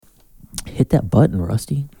Hit that button,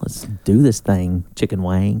 Rusty. Let's do this thing, Chicken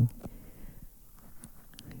Wang.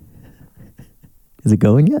 Is it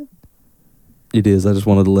going yet? It is. I just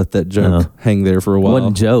wanted to let that joke hang there for a It while.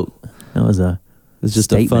 wasn't a joke. That was It's just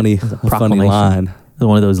statement. a It was a funny proclamation. line. It was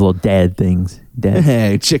one of those little dad things. Dad.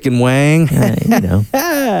 Hey, Chicken Wang. You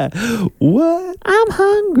know. What? I'm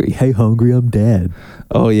hungry. Hey, hungry, I'm dad.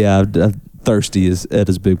 Oh, yeah. Thirsty is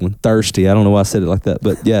Edda's big one. Thirsty. I don't know why I said it like that,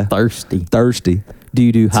 but yeah. Thirsty. Thirsty. Do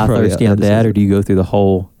you do hi probably thirsty how I'm Edda dad, says or it. do you go through the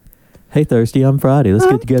whole, hey, thirsty, I'm Friday. Let's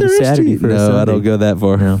I'm get together thirsty. Saturday for a No, Sunday. I don't go that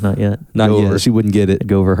far. No, not yet. Not Go yet. over- She wouldn't get it.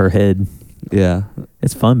 Go over her head. Yeah.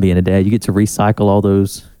 It's fun being a dad. You get to recycle all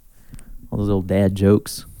those little dad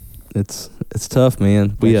jokes. It's tough,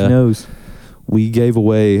 man. She knows. We gave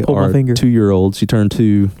away Pull my our finger. 2-year-old. She turned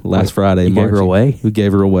 2 last Friday. You gave her Margie. away? We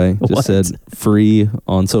gave her away. What? Just said free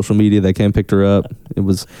on social media. They came picked her up. It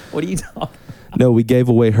was What are you talking? no. We gave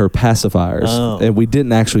away her pacifiers, Oh. and we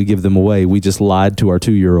didn't actually give them away. We just lied to our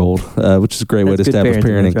 2-year-old, which is a great way to That's good establish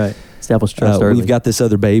parenting. That's right. Establish trust early. We've got this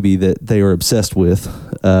other baby that they are obsessed with,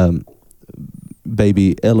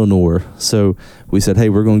 baby Eleanor. So we said, hey,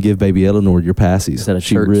 we're going to give baby Eleanor your passies. Is that a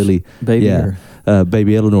she church really, baby, yeah. or-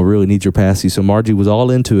 Baby Eleanor really needs your passies. So Margie was all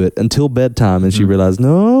into it until bedtime, and she Mhm. realized,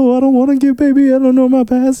 no, I don't want to give baby Eleanor my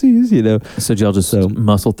passies. You know. So y'all just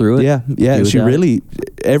muscle through it? Yeah, yeah. Do She without it? really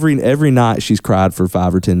every night she's cried for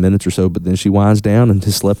 5 or 10 minutes or so, but then she winds down and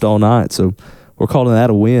just slept all night. So we're calling that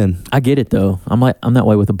a win. I get it though. I'm that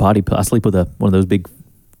way with a body pillow. I sleep with one of those big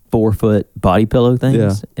 4-foot body pillow things.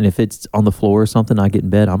 Yeah. And if it's on the floor or something, I get in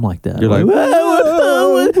bed. I'm like that. You're like,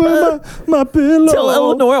 "Whoa, my pillow. Tell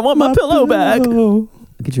Eleanor I want my pillow back.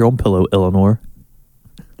 Get your own pillow, Eleanor.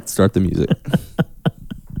 Start the music.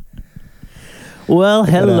 Well,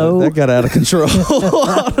 hello. That got out of control.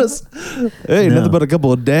 Hey, No. nothing but a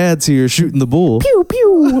couple of dads here shooting the bull. Pew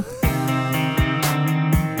pew.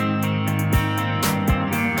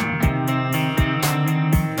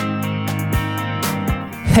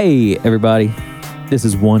 Hey, everybody. This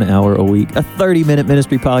is 1 hour a week, a 30-minute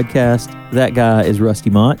ministry podcast. That guy is Rusty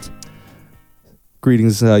Mott,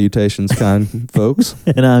 Greetings and salutations, kind folks.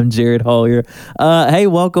 and I'm Jared Hollier. Hey,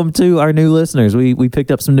 welcome to our new listeners. We picked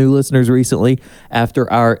up some new listeners recently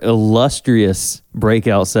after our illustrious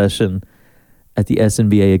breakout session at the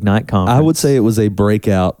SNBA Ignite conference. I would say it was a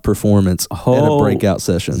breakout performance and a breakout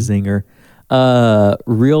session. Zinger.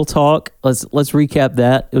 Real talk. Let's recap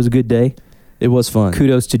that. It was a good day. It was fun.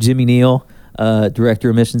 Kudos to Jimmy Neal,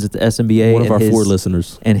 Director of Missions at the SNBA. One of and our 4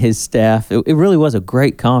 listeners. And his staff. It really was a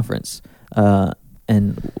great conference.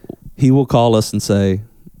 And He will call us and say,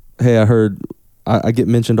 hey, I heard I get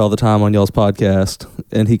mentioned all the time on y'all's podcast,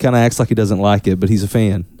 and he kind of acts like he doesn't like it, but he's a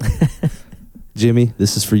fan. Jimmy,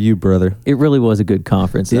 this is for you, brother. it really was a good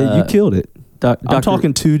conference. Yeah, you killed it. I'm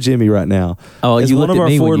talking to Jimmy right now. Oh, As you one looked of at our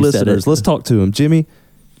me 4 when you said listeners. it. Let's talk to him. Jimmy,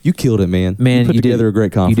 you killed it, man. Man, you put together a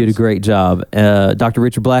great conference. You did a great job. Dr.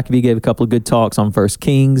 Richard Blackaby gave a couple of good talks on First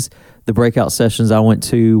Kings. The breakout sessions I went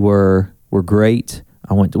to were great.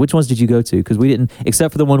 Which ones did you go to? Because we didn't,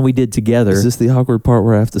 except for the one we did together. Is this the awkward part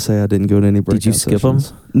where I have to say I didn't go to any breakout Did you skip them?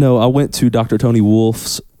 sessions? No, I went to Dr. Tony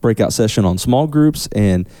Wolf's breakout session on small groups,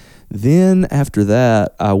 and then after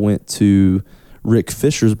that, I went to Rick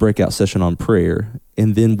Fisher's breakout session on prayer,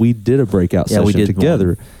 and then we did a breakout Yeah, we session did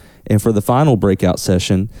together. And for the final breakout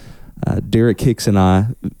session, Derek Hicks and I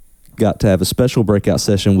got to have a special breakout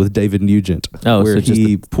session with David Nugent, Oh, where so just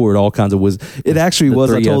he poured all kinds of wisdom. It actually the was.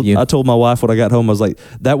 three of you. I told my wife when I got home, I was like,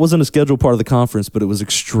 that wasn't a scheduled part of the conference, but it was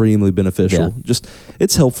extremely beneficial. Yeah. Just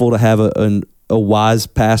it's helpful to have a wise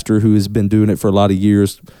pastor who has been doing it for a lot of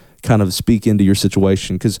years kind of speak into your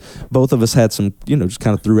situation, because both of us had some, just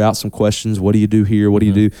kind of threw out some questions. What do you do here? What do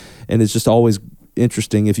you do? And it's just always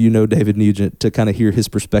interesting, if you know David Nugent, to kind of hear his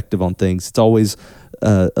perspective on things. It's always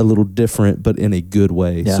a little different, but in a good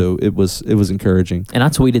way. Yeah. So it was encouraging. And I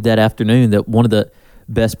tweeted that afternoon that one of the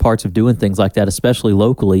best parts of doing things like that, especially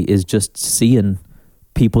locally, is just seeing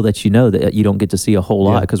people that that you don't get to see a whole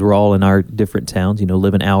lot, Yeah. because we're all in our different towns,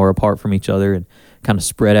 live an hour apart from each other and kind of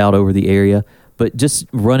spread out over the area. But just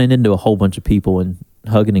running into a whole bunch of people and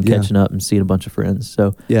hugging and Yeah. catching up and seeing a bunch of friends.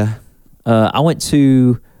 So Yeah. I went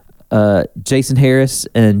to Jason Harris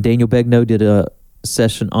and Daniel Begno did a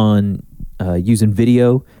session on using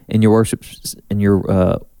video in your worship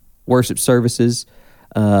services.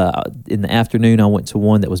 In the afternoon, I went to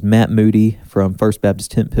one that was Matt Moody from First Baptist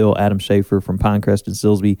Tent Hill, Adam Schaefer from Pinecrest and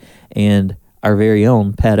Silsbee, and our very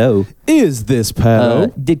own Pat O. Is this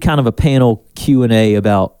Pat? Did kind of a panel Q&A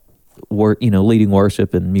about leading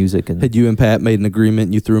worship and music. And Had you and Pat made an agreement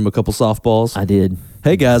and you threw him a couple softballs? I did.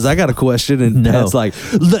 Hey guys, I got a question. And No. Pat's like,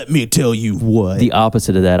 let me tell you what. The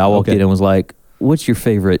opposite of that. I walked Okay. in and was like, what's your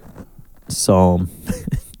favorite psalm,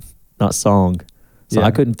 not song. So Yeah.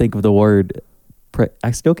 I couldn't think of the word.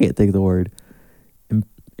 I still can't think of the word.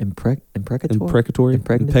 Imprecatory? Imprecatory?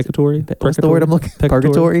 Impregnant? Impecatory? What's the word I'm looking for? Pecatory?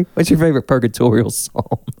 Purgatory? What's your favorite purgatorial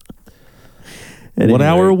psalm? At 1 any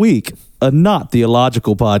hour a rate. week, a not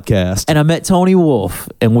theological podcast. And I met Tony Wolf,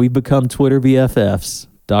 and we've become Twitter BFFs.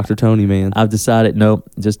 Dr. Tony, man. I've decided, nope,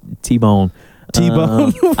 just T-Bone.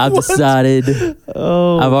 T-Bone? I've What? decided,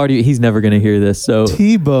 he's never going to hear this. So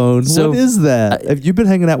T-Bone. So- what is that? Have you been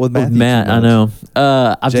hanging out with Matthew? Matt, too I much?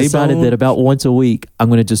 know. I've J-Bone? decided that about once a week, I'm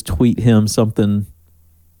going to just tweet him something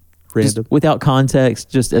just Random. without context,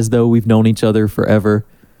 just as though we've known each other forever.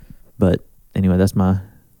 But anyway, that's my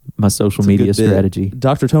social It's a media good bit. strategy.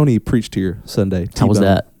 Dr. Tony preached here Sunday. How was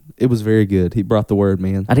T-Bone. that? It was very good. He brought the word,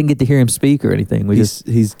 man. I didn't get to hear him speak or anything.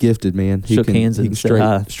 He's gifted, man. shook hands he and can said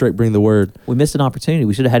hi. straight bring the word. We missed an opportunity.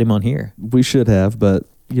 We should have had him on here. We should have, but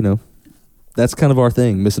that's kind of our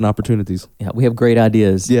thing, missing opportunities. Yeah, we have great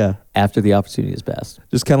ideas Yeah. after the opportunity is passed.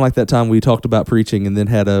 Just kind of like that time we talked about preaching and then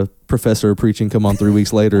had a professor of preaching come on 3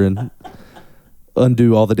 weeks later and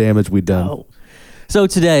undo all the damage we'd done. Oh. So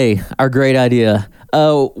today, our great idea.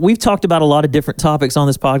 We've talked about a lot of different topics on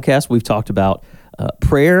this podcast. We've talked about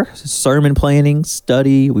prayer, sermon planning,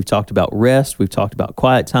 study. We've talked about rest. We've talked about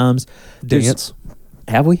quiet times. There's- Dance.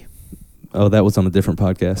 Have we? Oh, that was on a different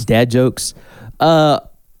podcast. Dad jokes.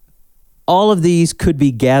 All of these could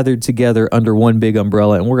be gathered together under one big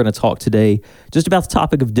umbrella, and we're going to talk today just about the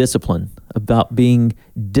topic of discipline, about being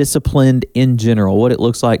disciplined in general, what it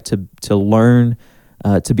looks like to learn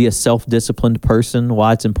to be a self-disciplined person,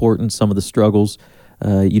 why it's important, some of the struggles.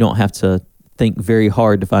 You don't have to think very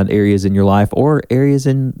hard to find areas in your life or areas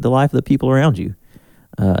in the life of the people around you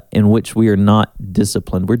in which we are not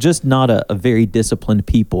disciplined. We're just not a very disciplined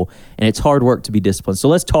people, and it's hard work to be disciplined. So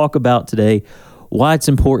let's talk about today why it's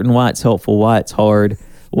important, why it's helpful, why it's hard.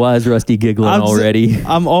 Why is Rusty giggling already?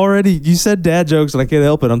 I'm already, you said dad jokes and I can't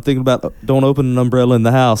help it. I'm thinking about don't open an umbrella in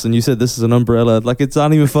the house. And you said this is an umbrella. Like, it's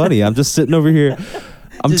not even funny. I'm just sitting over here.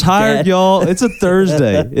 I'm Just tired, dad. y'all. It's a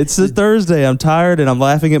Thursday. It's a Thursday. I'm tired and I'm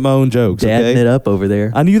laughing at my own jokes. Dadding Okay? it up over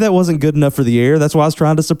there. I knew that wasn't good enough for the air. That's why I was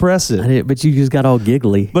trying to suppress I it. did, but you just got all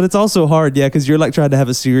giggly. But it's also hard, yeah, because you're like trying to have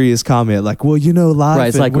a serious comment, like, well, life. Right,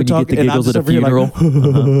 it's and like we're when you get the talking- and I'm giggles just at a over here like,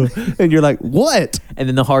 funeral. and you're like, what? And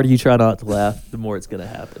then the harder you try not to laugh, the more it's going to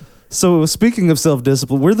happen. So speaking of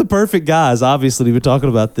self-discipline, we're the perfect guys, obviously, to be talking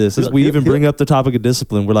about this. As we even bring up the topic of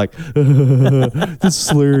discipline, we're like, this is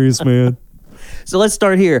hilarious, man. So let's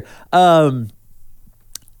start here.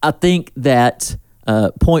 I think that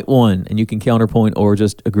point one, and you can counterpoint or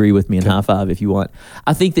just agree with me and high five if you want.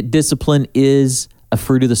 I think that discipline is a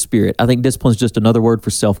fruit of the Spirit. I think discipline is just another word for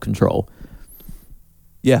self-control.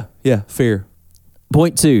 Yeah, fair.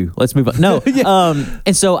 Point two, let's move on. No,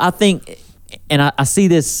 and so I think, and I see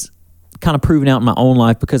this kind of proven out in my own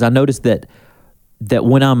life because I noticed that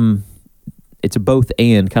when it's a both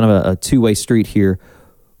and, kind of a two-way street here.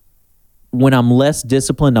 When I'm less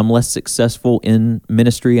disciplined, I'm less successful in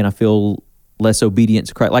ministry and I feel less obedient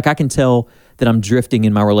to Christ. Like I can tell that I'm drifting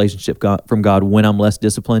in my relationship from God when I'm less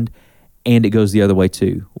disciplined, and it goes the other way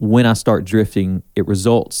too. When I start drifting, it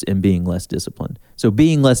results in being less disciplined. So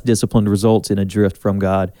being less disciplined results in a drift from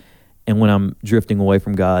God, and when I'm drifting away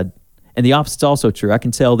from God, and the opposite's also true. I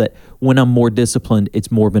can tell that when I'm more disciplined,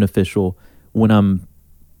 it's more beneficial. When I'm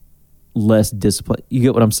less disciplined, you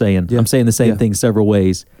get what I'm saying? Yeah. I'm saying the same Yeah. thing several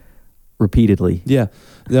ways. Repeatedly. Yeah.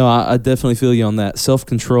 No, I definitely feel you on that.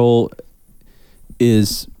 Self-control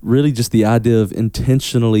is really just the idea of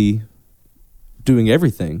intentionally doing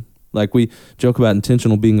everything. Like we joke about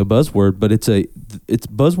intentional being a buzzword, but it's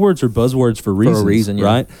buzzwords are buzzwords for reasons, yeah.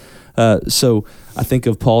 right? So I think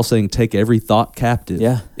of Paul saying, take every thought captive.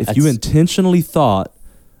 Yeah, If you intentionally thought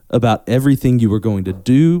about everything you were going to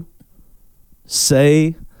do,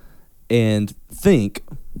 say, and think,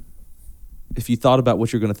 if you thought about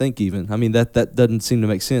what you're going to think even, I mean, that doesn't seem to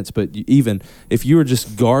make sense, but even if you are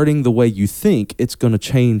just guarding the way you think, it's going to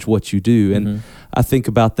change what you do. And I think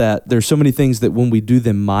about that. There's so many things that when we do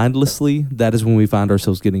them mindlessly, that is when we find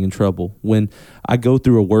ourselves getting in trouble. When I go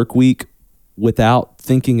through a work week without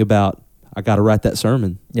thinking about, I got to write that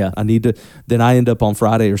sermon. Yeah. I need to, then I end up on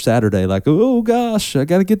Friday or Saturday like, oh gosh, I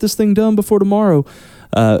got to get this thing done before tomorrow.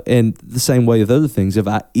 And the same way with other things. If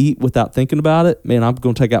I eat without thinking about it, man, I'm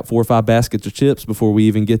going to take out 4 or 5 baskets of chips before we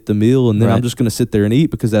even get the meal. And then Right. I'm just going to sit there and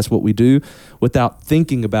eat because that's what we do without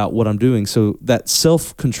thinking about what I'm doing. So that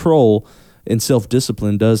self-control and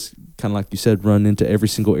self-discipline does, kind of like you said, run into every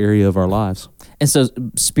single area of our lives. And so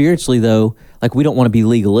spiritually, though, like we don't want to be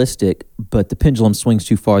legalistic, but the pendulum swings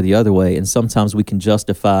too far the other way. And sometimes we can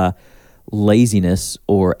justify laziness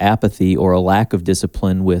or apathy or a lack of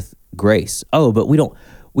discipline with grace. Oh, but we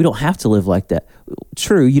don't have to live like that.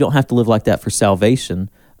 True, you don't have to live like that for salvation,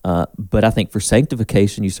 but I think for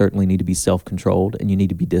sanctification, you certainly need to be self-controlled and you need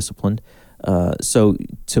to be disciplined. So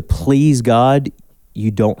to please God,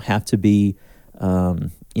 you don't have to be,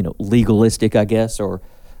 legalistic, I guess, or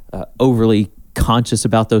overly conscious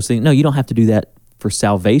about those things. No, you don't have to do that for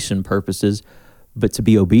salvation purposes, but to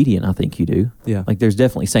be obedient, I think you do. Yeah. Like there's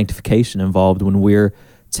definitely sanctification involved when we're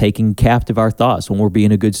taking captive our thoughts, when we're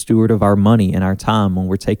being a good steward of our money and our time, when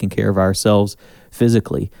we're taking care of ourselves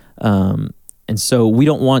physically. And so we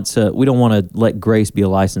don't want to let grace be a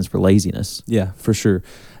license for laziness. Yeah, for sure.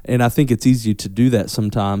 And I think it's easy to do that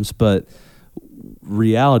sometimes, but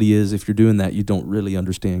reality is if you're doing that, you don't really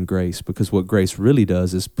understand grace, because what grace really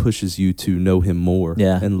does is pushes you to know him more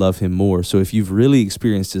and love him more. So if you've really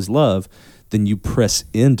experienced his love, then you press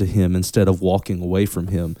into him instead of walking away from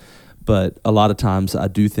him. But a lot of times I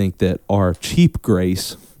do think that our cheap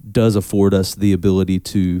grace does afford us the ability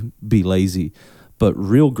to be lazy, but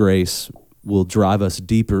real grace will drive us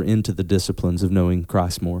deeper into the disciplines of knowing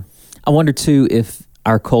Christ more. I wonder too if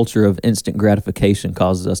our culture of instant gratification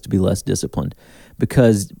causes us to be less disciplined,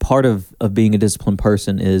 because part of being a disciplined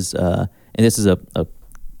person is, and this is a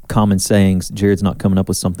common saying, Jared's not coming up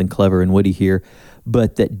with something clever and witty here,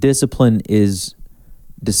 but that discipline is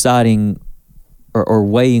deciding or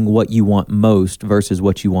weighing what you want most versus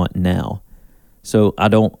what you want now. So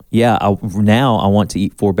now I want to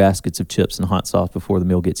eat 4 baskets of chips and hot sauce before the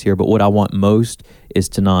meal gets here, but what I want most is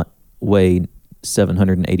to not weigh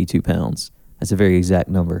 782 pounds. That's a very exact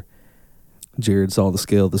number. Jared saw the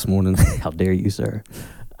scale this morning. How dare you, sir?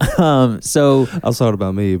 So I was talking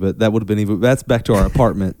about me, but that would have been that's back to our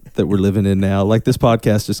apartment that we're living in now. Like this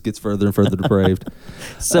podcast just gets further and further depraved.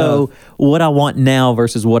 So what I want now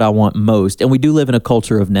versus what I want most. And we do live in a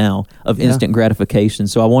culture of now, of instant gratification.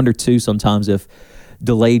 So I wonder too sometimes if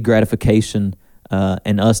delayed gratification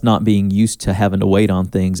and us not being used to having to wait on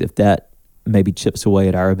things, if that maybe chips away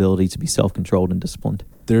at our ability to be self-controlled and disciplined.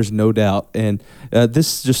 There's no doubt. And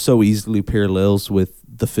this just so easily parallels with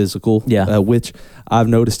the physical, which I've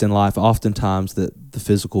noticed in life oftentimes that the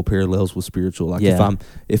physical parallels with spiritual. Like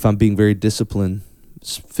if I'm being very disciplined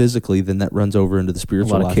physically, then that runs over into the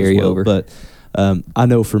spiritual life as well. But I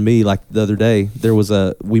know for me, like the other day, there was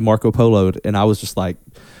we Marco Polo'd, and I was just like,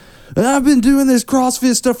 I've been doing this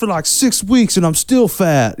CrossFit stuff for like 6 weeks and I'm still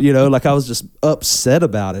fat, like I was just upset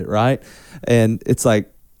about it, right? And it's like,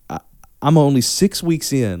 I'm only 6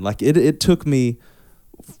 weeks in. Like it took me,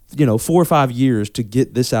 4 or 5 years to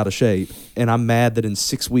get this out of shape, and I'm mad that in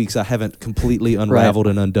 6 weeks I haven't completely unraveled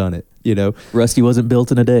and undone it. Rusty wasn't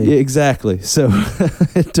built in a day. Yeah, exactly. So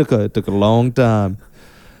it took a long time,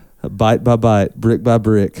 bite by bite, brick by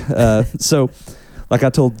brick. So like I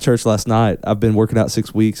told the church last night, I've been working out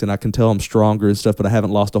 6 weeks and I can tell I'm stronger and stuff, but I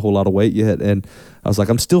haven't lost a whole lot of weight yet. And I was like,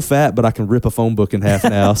 I'm still fat, but I can rip a phone book in half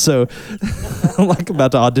now. So I'm like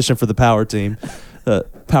about to audition for the Power Team.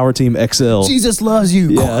 Power Team XL. Jesus loves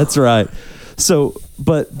you. Yeah, that's right. So,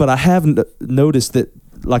 but I have noticed that,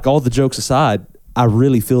 like all the jokes aside, I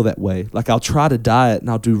really feel that way. Like I'll try to diet and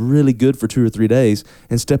I'll do really good for 2 or 3 days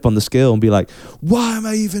and step on the scale and be like, why am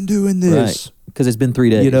I even doing this? Right. Because it's been 3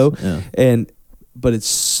 days. But it's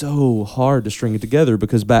so hard to string it together,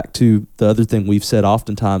 because back to the other thing we've said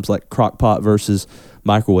oftentimes, like crock pot versus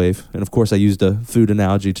microwave. And of course I used a food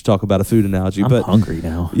analogy to talk about a food analogy. I'm hungry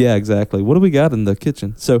now. Yeah, exactly. What do we got in the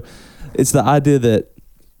kitchen? So it's the idea that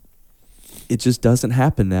it just doesn't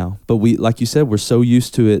happen now. But we, like you said, we're so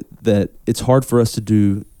used to it that it's hard for us to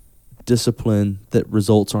do discipline that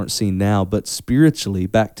results aren't seen now. But spiritually,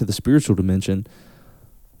 back to the spiritual dimension,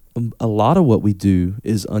 a lot of what we do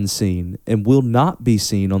is unseen and will not be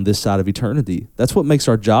seen on this side of eternity. That's what makes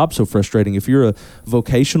our job so frustrating. If you're a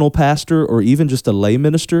vocational pastor or even just a lay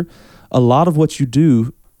minister, a lot of what you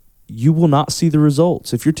do, you will not see the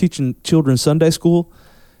results. If you're teaching children Sunday school,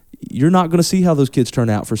 you're not going to see how those kids turn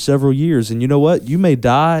out for several years. And you know what? You may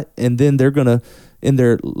die, and then they're going to, in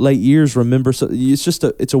their late years, remember. So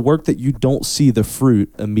it's a work that you don't see the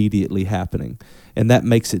fruit immediately happening. And that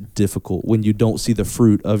makes it difficult when you don't see the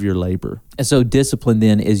fruit of your labor. And so discipline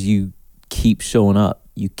then is you keep showing up.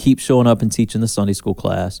 You keep showing up and teaching the Sunday school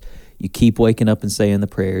class. You keep waking up and saying the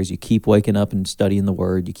prayers. You keep waking up and studying the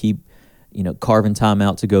word. You keep, carving time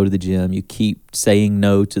out to go to the gym. You keep saying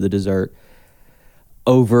no to the dessert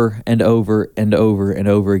over and over and over and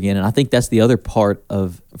over again. And I think that's the other part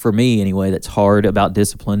for me anyway, that's hard about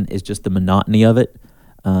discipline, is just the monotony of it.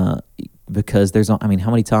 Because how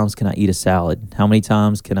many times can I eat a salad? How many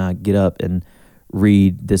times can I get up and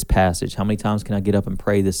read this passage? How many times can I get up and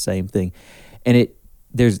pray this same thing? And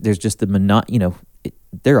there's just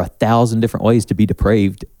there are 1,000 different ways to be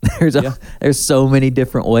depraved. There's so many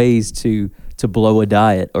different ways to blow a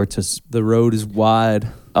diet or to. The road is wide.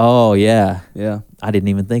 Oh yeah. Yeah. I didn't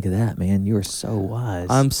even think of that, man. You are so wise.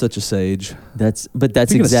 I'm such a sage. That's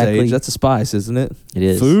Speaking exactly. of sage, that's a spice, isn't it? It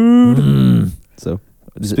is. Food. So,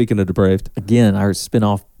 speaking of depraved. Again, our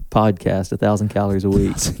spin-off podcast, 1,000 calories a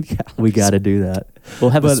week. We got to do that.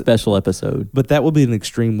 We'll have a special episode. But that would be an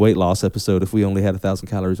extreme weight loss episode if we only had 1,000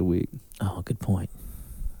 calories a week. Oh, good point.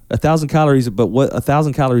 1,000 calories, but what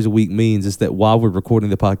 1,000 calories a week means is that while we're recording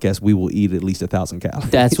the podcast, we will eat at least 1,000 calories.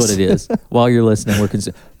 That's what it is. While you're listening,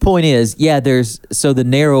 point is, so the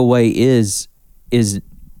narrow way is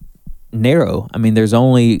narrow. I mean, there's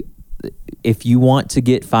only, if you want to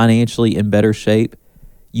get financially in better shape,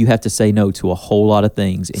 you have to say no to a whole lot of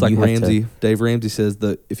things. It's like Dave Ramsey says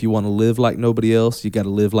that if you want to live like nobody else, you got to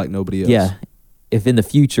live like nobody else. Yeah. If in the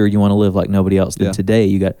future you want to live like nobody else, then today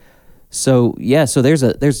you got. So there's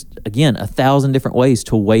again 1,000 different ways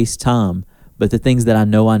to waste time, but the things that I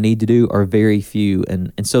know I need to do are very few,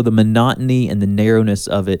 and so the monotony and the narrowness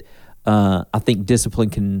of it, I think discipline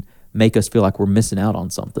can make us feel like we're missing out on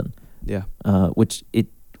something. Yeah. Which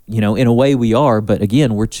in a way we are, but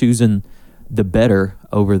again, we're choosing the better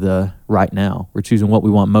over the right now. We're choosing what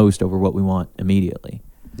we want most over what we want immediately.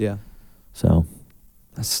 Yeah. So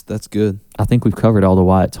that's good. I think we've covered all the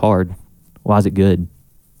why it's hard. Why is it good?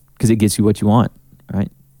 Because it gets you what you want,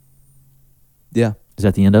 right? Yeah. Is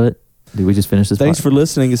that the end of it? Did we just finish this? Thanks for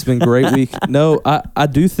listening. It's been a great week. No, I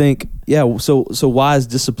do think, so why is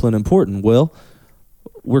discipline important? Well,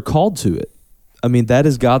 we're called to it. I mean, that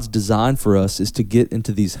is God's design for us, is to get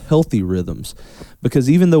into these healthy rhythms. Because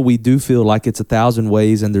even though we do feel like it's 1,000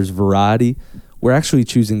 ways and there's variety, we're actually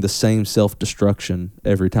choosing the same self-destruction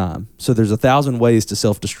every time. So there's 1,000 ways to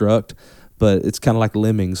self-destruct, but it's kind of like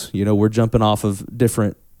lemmings. We're jumping off of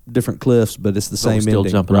different cliffs, but it's the same still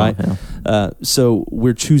ending, jumping right? off, yeah. So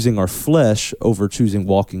we're choosing our flesh over choosing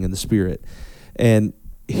walking in the Spirit. And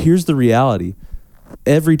here's the reality.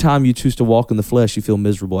 Every time you choose to walk in the flesh, you feel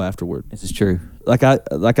miserable afterward. This is true. Like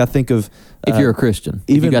I think of if you're a Christian,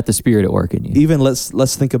 if you got the Spirit at work in you. Even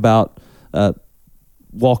let's think about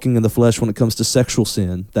walking in the flesh when it comes to sexual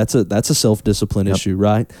sin. That's a self-discipline issue,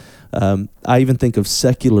 right? I even think of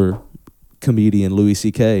secular comedian Louis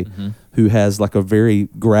C.K., who has like a very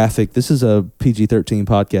graphic. This is a PG-13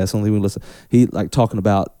 podcast. Only we listen. He talking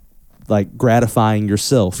about like gratifying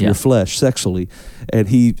yourself, your flesh sexually, and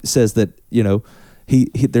he says that he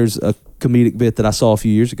there's a comedic bit that I saw a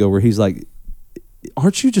few years ago where he's like,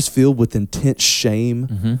 aren't you just filled with intense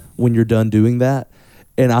shame when you're done doing that?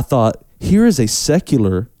 And I thought, here is a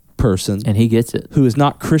secular person, and he gets it, who is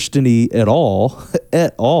not Christian-y at all.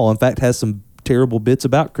 In fact, has some terrible bits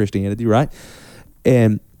about Christianity, right?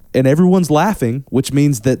 And everyone's laughing, which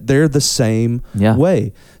means that they're the same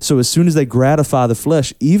way. So as soon as they gratify the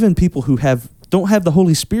flesh, even people who don't have the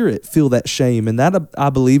Holy Spirit feel that shame. And that, I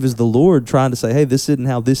believe, is the Lord trying to say, hey, this isn't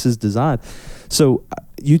how this is designed. So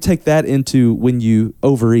you take that into when you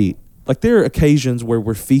overeat. Like there are occasions where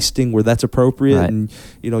we're feasting where that's appropriate. Right. And,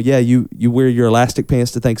 you wear your elastic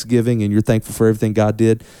pants to Thanksgiving and you're thankful for everything God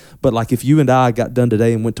did. But like if you and I got done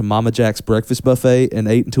today and went to Mama Jack's breakfast buffet and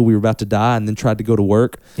ate until we were about to die and then tried to go to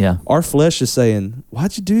work, our flesh is saying,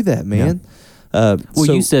 why'd you do that, man? Yeah.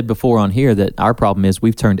 You said before on here that our problem is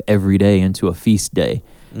we've turned every day into a feast day.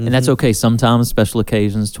 And that's okay sometimes, special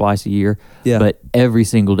occasions, twice a year. Yeah. But every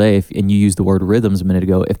single day, and you used the word rhythms a minute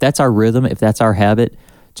ago, if that's our rhythm, if that's our habit,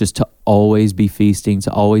 just to always be feasting, to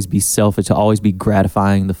always be selfish, to always be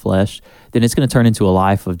gratifying the flesh, then it's going to turn into a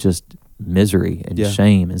life of just misery and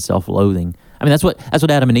shame and self-loathing. I mean, that's what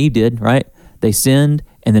Adam and Eve did, right? They sinned,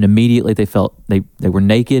 and then immediately they felt they were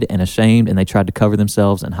naked and ashamed, and they tried to cover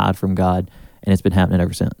themselves and hide from God, and it's been happening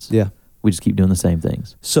ever since. Yeah. We just keep doing the same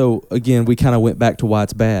things. So, again, we kind of went back to why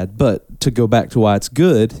it's bad, but to go back to why it's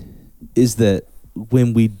good is that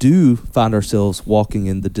when we do find ourselves walking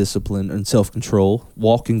in the discipline and self-control,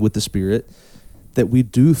 walking with the Spirit, that we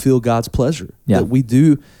do feel God's pleasure. Yeah. That we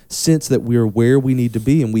do sense that we are where we need to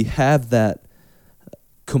be, and we have that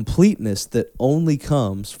completeness that only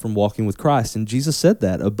comes from walking with Christ. And Jesus said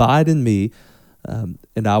that, abide in me,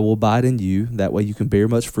 and I will abide in you. That way you can bear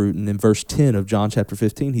much fruit. And in verse 10 of John chapter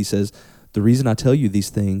 15, he says, the reason I tell you these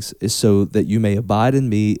things is so that you may abide in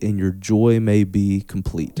me and your joy may be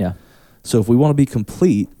complete. Yeah. So if we want to be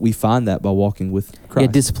complete, we find that by walking with Christ.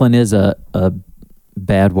 Yeah, discipline is a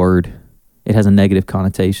bad word. It has a negative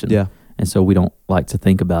connotation. Yeah. And so we don't like to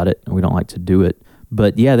think about it, and we don't like to do it.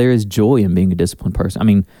 But yeah, there is joy in being a disciplined person. I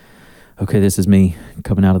mean, okay, this is me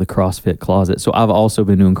coming out of the CrossFit closet. So I've also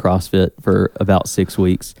been doing CrossFit for about 6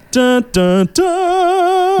 weeks. Dun, dun,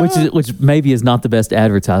 dun. Which maybe is not the best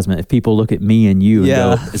advertisement if people look at me and you and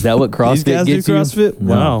go, is that what CrossFit These guys gets do you? CrossFit?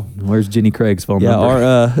 No. Wow. Where's Jenny Craig's phone Yeah,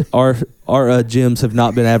 number? our gyms have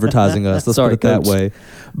not been advertising us. Let's Sorry, put it that Coach. way.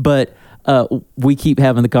 But we keep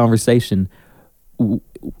having the conversation.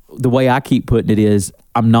 The way I keep putting it is,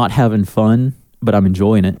 I'm not having fun, but I'm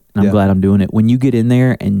enjoying it, and I'm glad I'm doing it. When you get in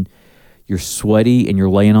there and you're sweaty and you're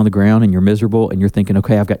laying on the ground and you're miserable and you're thinking,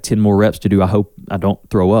 okay, I've got 10 more reps to do. I hope I don't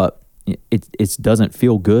throw up. It doesn't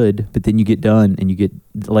feel good, but then you get done and you get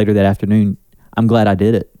later that afternoon, I'm glad I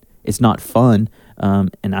did it. It's not fun.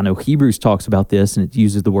 And I know Hebrews talks about this, and it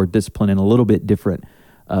uses the word discipline in a little bit different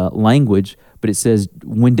language, but it says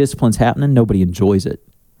when discipline's happening, nobody enjoys it,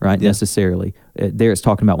 right? Yeah. Necessarily. There it's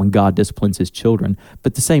talking about when God disciplines his children.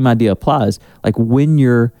 But the same idea applies. Like when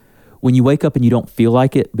you wake up and you don't feel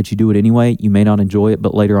like it, but you do it anyway, you may not enjoy it,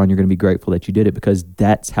 but later on you're going to be grateful that you did it, because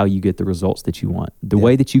that's how you get the results that you want. The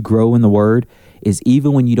way that you grow in the Word is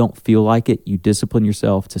even when you don't feel like it, you discipline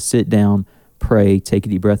yourself to sit down, pray, take a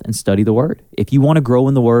deep breath, and study the Word. If you want to grow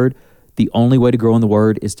in the Word, the only way to grow in the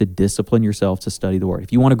Word is to discipline yourself to study the Word.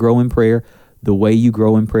 If you want to grow in prayer, the way you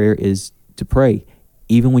grow in prayer is to pray,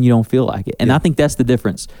 even when you don't feel like it. And I think that's the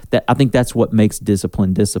difference. I think that's what makes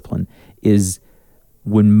discipline is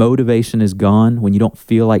when motivation is gone, when you don't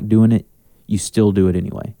feel like doing it, you still do it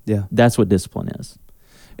anyway. Yeah. That's what discipline is.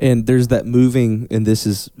 And there's that moving, and this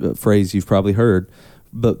is a phrase you've probably heard,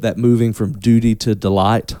 but that moving from duty to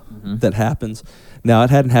delight that happens. Now,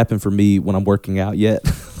 it hadn't happened for me when I'm working out yet.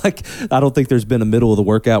 Like, I don't think there's been a middle of the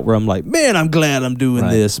workout where I'm like, man, I'm glad I'm doing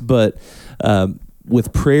this. But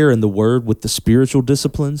with prayer and the Word, with the spiritual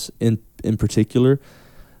disciplines in particular,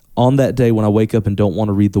 on that day when I wake up and don't want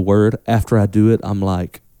to read the Word, after I do it, I'm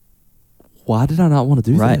like, why did I not want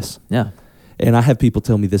to do this? Yeah. And I have people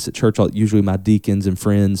tell me this at church, usually my deacons and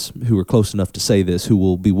friends who are close enough to say this, who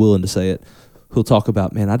will be willing to say it, who'll talk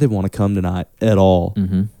about, man, I didn't want to come tonight at all,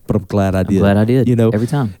 but I'm glad I did. I'm glad I did, you know, every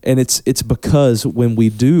time. And it's because when we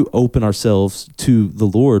do open ourselves to the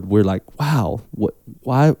Lord, we're like, wow,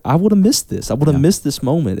 why I would have missed this. I would have missed this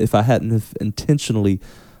moment if I hadn't have intentionally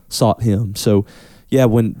sought Him. So, yeah,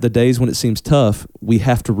 when the days when it seems tough, we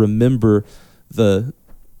have to remember the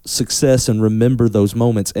success and remember those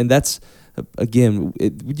moments. And that's, again,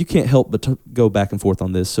 you can't help but go back and forth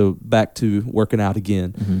on this. So back to working out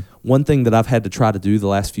again. One thing that I've had to try to do the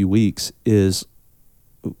last few weeks is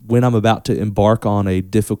when I'm about to embark on a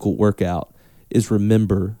difficult workout is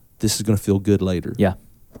remember this is going to feel good later. Yeah.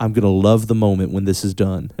 I'm going to love the moment when this is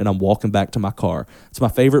done and I'm walking back to my car. It's my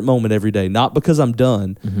favorite moment every day, not because I'm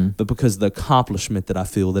done, but because the accomplishment that I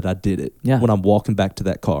feel that I did it when I'm walking back to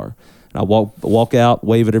that car. And I walk out,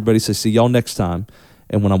 wave at everybody, say, see y'all next time.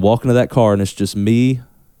 And when I'm walking to that car and it's just me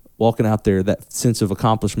walking out there, that sense of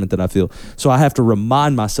accomplishment that I feel. So I have to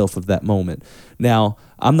remind myself of that moment. Now,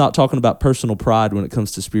 I'm not talking about personal pride when it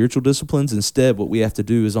comes to spiritual disciplines. Instead, what we have to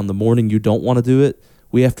do is on the morning you don't want to do it,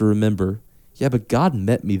 we have to remember, yeah, but God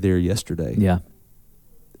met me there yesterday. Yeah.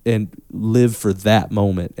 And live for that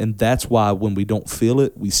moment. And that's why when we don't feel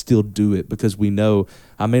it, we still do it, because we know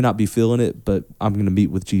I may not be feeling it, but I'm going to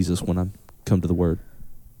meet with Jesus when I come to the Word.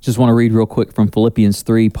 Just want to read real quick from Philippians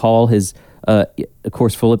 3. Paul has, of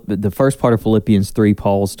course, the first part of Philippians 3,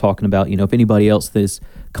 Paul's talking about, if anybody else is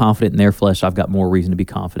confident in their flesh, I've got more reason to be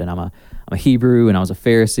confident. I'm a Hebrew, and I was a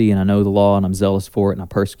Pharisee, and I know the law, and I'm zealous for it, and I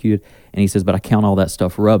persecuted. And he says, but I count all that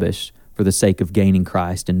stuff rubbish for the sake of gaining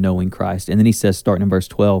Christ and knowing Christ. And then he says, starting in verse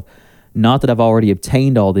 12, not that I've already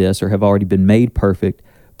obtained all this or have already been made perfect,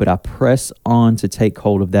 but I press on to take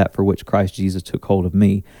hold of that for which Christ Jesus took hold of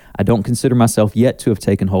me. I don't consider myself yet to have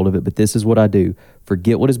taken hold of it, but this is what I do.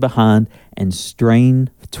 Forget what is behind and strain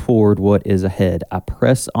toward what is ahead. I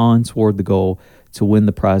press on toward the goal to win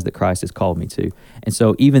the prize that Christ has called me to. And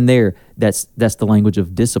so even there, that's the language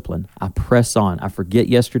of discipline. I press on. I forget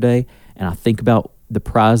yesterday, and I think about the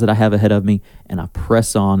prize that I have ahead of me, and I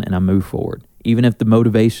press on and I move forward. Even if the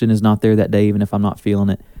motivation is not there that day, even if I'm not feeling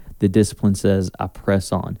it, the discipline says I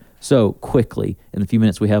press on. So quickly, in the few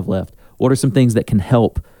minutes we have left, what are some things that can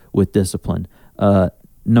help with discipline?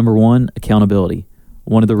 Number one, accountability.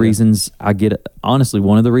 One of the reasons I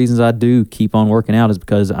do keep on working out is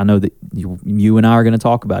because I know that you and I are going to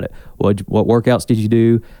talk about it. What workouts did you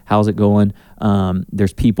do? How's it going?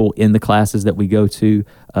 There's people in the classes that we go to.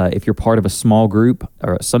 If you're part of a small group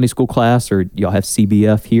or a Sunday school class, or y'all have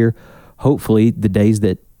CBF here, hopefully the days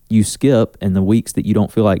that you skip and the weeks that you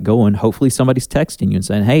don't feel like going, hopefully somebody's texting you and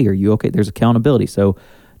saying, hey, are you okay? There's accountability. So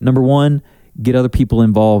number one, get other people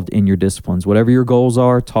involved in your disciplines. Whatever your goals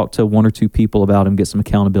are, talk to 1 or 2 people about them, get some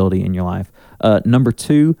accountability in your life. Number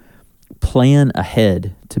 2, plan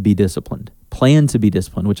ahead to be disciplined. Plan to be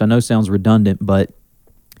disciplined, which I know sounds redundant, but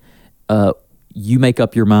you make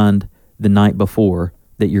up your mind the night before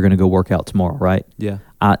that you're going to go work out tomorrow, right? Yeah.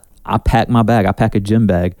 I pack my bag. I pack a gym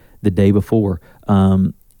bag the day before.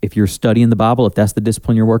 If you're studying the Bible, if that's the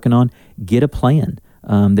discipline you're working on, get a plan.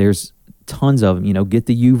 There's tons of them. Get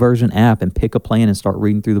the YouVersion app and pick a plan and start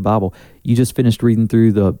reading through the Bible. You just finished reading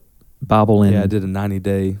through the Bible in... Yeah, I did a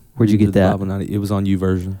 90-day. Where'd you get that? It was on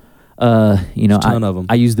YouVersion. A ton of them.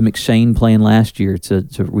 I used the McShane plan last year to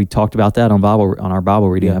we talked about that on our Bible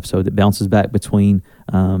reading episode that bounces back between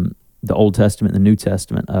the Old Testament and the New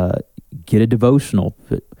Testament. Get a devotional.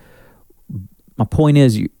 But my point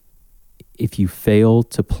is, if you fail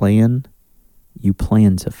to plan, you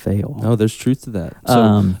plan to fail. No, there's truth to that.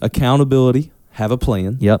 So accountability, have a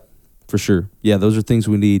plan. Yep. For sure. Yeah, those are things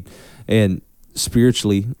we need. And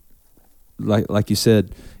spiritually, like you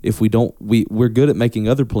said, if we don't, we're good at making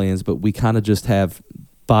other plans, but we kind of just have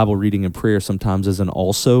Bible reading and prayer sometimes as an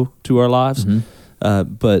also to our lives.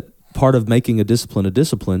 Mm-hmm. But part of making a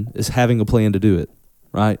discipline is having a plan to do it,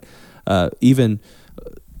 right?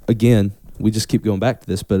 Again, we just keep going back to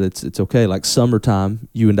this, but it's okay. Like summertime,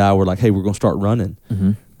 you and I were like, hey, we're going to start running.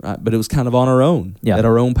 Mm-hmm. Right, but it was kind of on our own, Yeah. at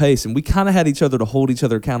our own pace, and we kind of had each other to hold each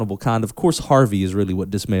other accountable. Of course, Harvey is really what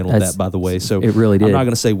dismantled that, by the way. So it really did. I'm not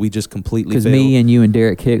going to say we just completely because failed. me and you and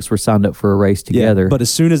Derek Hicks were signed up for a race together. Yeah, but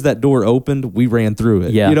as soon as that door opened, we ran through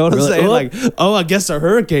it. Yeah. You know what I'm Really? saying? Like, I guess a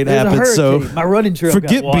hurricane happened. So my running trail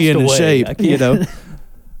forget got washed being in away. shape.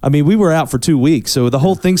 I mean, we were out for 2 weeks, so the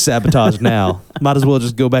whole thing's sabotaged now. Might as well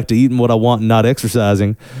just go back to eating what I want and not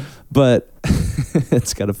exercising. But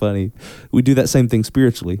it's kind of funny. We do that same thing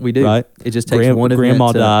spiritually. We do. Right? It just takes one event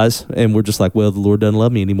Grandma to- dies, and we're just like, well, the Lord doesn't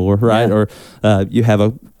love me anymore, right? Yeah. Or you have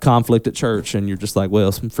a conflict at church, and you're just like, well,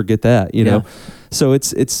 forget that, you know? So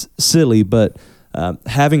it's silly, but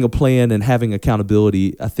having a plan and having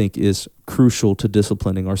accountability, I think, is crucial to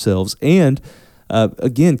disciplining ourselves. And,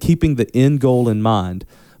 again, keeping the end goal in mind,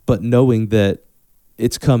 but knowing that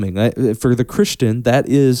it's coming. For the Christian, that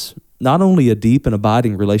is not only a deep and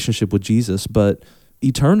abiding relationship with Jesus, but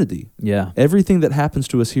eternity. Yeah. Everything that happens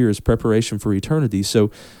to us here is preparation for eternity. So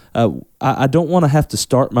I don't want to have to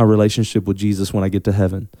start my relationship with Jesus when I get to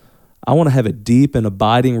heaven. I want to have a deep and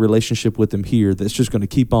abiding relationship with him here that's just going to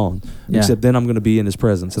keep on. Yeah. Except then I'm going to be in his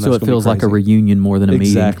presence. And So that's it gonna be feels like a crazy. reunion more than a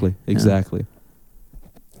meeting. Exactly.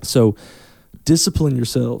 So discipline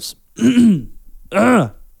yourselves. Do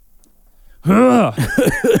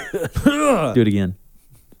it again.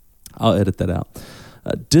 I'll edit that out.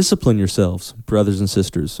 Discipline yourselves, brothers and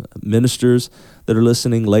sisters, ministers that are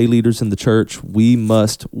listening, lay leaders in the church. We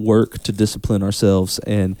must work to discipline ourselves.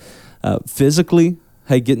 And physically,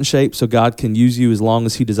 hey, get in shape so God can use you as long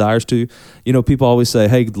as he desires to. People always say,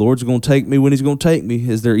 hey, the Lord's going to take me when he's going to take me,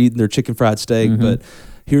 as they're eating their chicken fried steak. Mm-hmm. But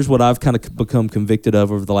here's what I've kind of become convicted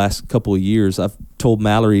of over the last couple of years. I've told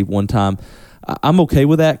Mallory one time, I'm okay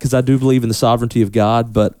with that because I do believe in the sovereignty of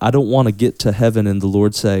God, but I don't want to get to heaven and the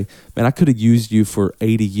Lord say, man, I could have used you for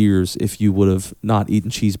 80 years if you would have not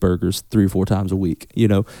eaten cheeseburgers 3 or 4 times a week.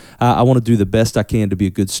 I want to do the best I can to be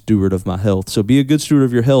a good steward of my health. So be a good steward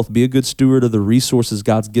of your health. Be a good steward of the resources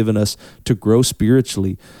God's given us to grow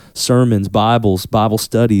spiritually. Sermons, Bibles, Bible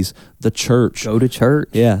studies, the church. Go to church.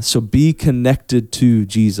 Yeah, so be connected to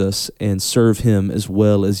Jesus and serve him as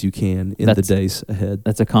well as you can in the days ahead.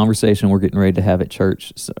 That's a conversation we're getting ready to have at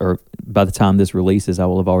church, or by the time this releases, I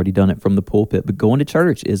will have already done it from the pulpit. But going to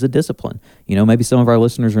church is a discipline. Maybe some of our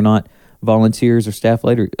listeners are not volunteers or staff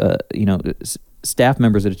staff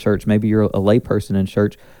members at a church. Maybe you're a lay person in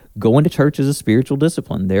church. Going to church is a spiritual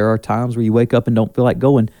discipline. There are times where you wake up and don't feel like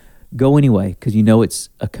going. Go anyway, because it's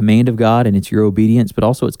a command of God and it's your obedience, but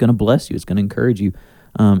also it's going to bless you. It's going to encourage you.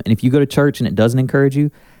 And if you go to church and it doesn't encourage you,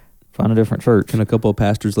 find a different church. Can a couple of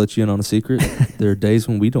pastors let you in on a secret? There are days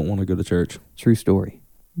when we don't want to go to church. True story.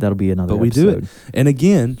 That'll be another But we episode. do it. And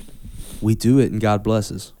again, we do it and God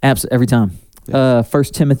blesses. Absolutely, every time. Yeah. 1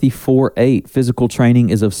 Timothy 4:8, physical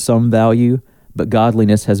training is of some value, but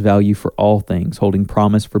godliness has value for all things, holding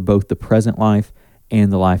promise for both the present life and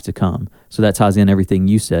the life to come. So that ties in everything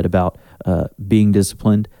you said about being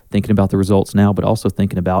disciplined, thinking about the results now, but also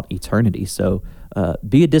thinking about eternity. So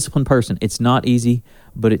be a disciplined person. It's not easy,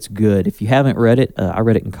 but it's good. If you haven't read it, I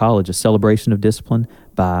read it in college, A Celebration of Discipline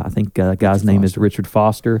by, I think the guy's name is Richard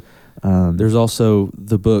Foster. There's also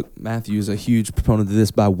the book, Matthew is a huge proponent of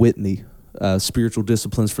this, by Whitney, Spiritual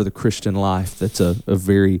Disciplines for the Christian Life. That's a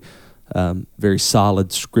very very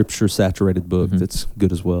solid, scripture-saturated book Mm-hmm. that's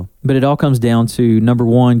good as well. But it all comes down to, number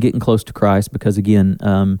one, getting close to Christ, because again,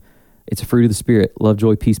 it's a fruit of the Spirit: love,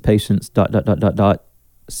 joy, peace, patience, ...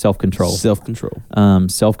 self-control. Self-control.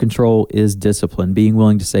 Self-control is discipline, being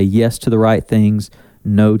willing to say yes to the right things,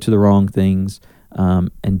 no to the wrong things,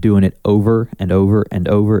 and doing it over and over and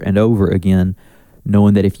over and over again,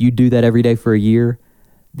 knowing that if you do that every day for a year,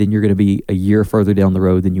 then you're going to be a year further down the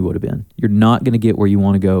road than you would have been. You're not going to get where you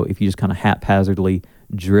want to go if you just kind of haphazardly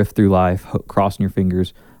drift through life, crossing your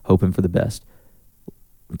fingers, hoping for the best.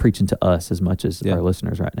 I'm preaching to us as much as our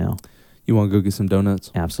listeners right now. You want to go get some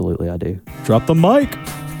donuts? Absolutely, I do. Drop the mic.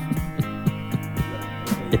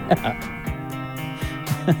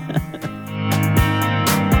 Yeah.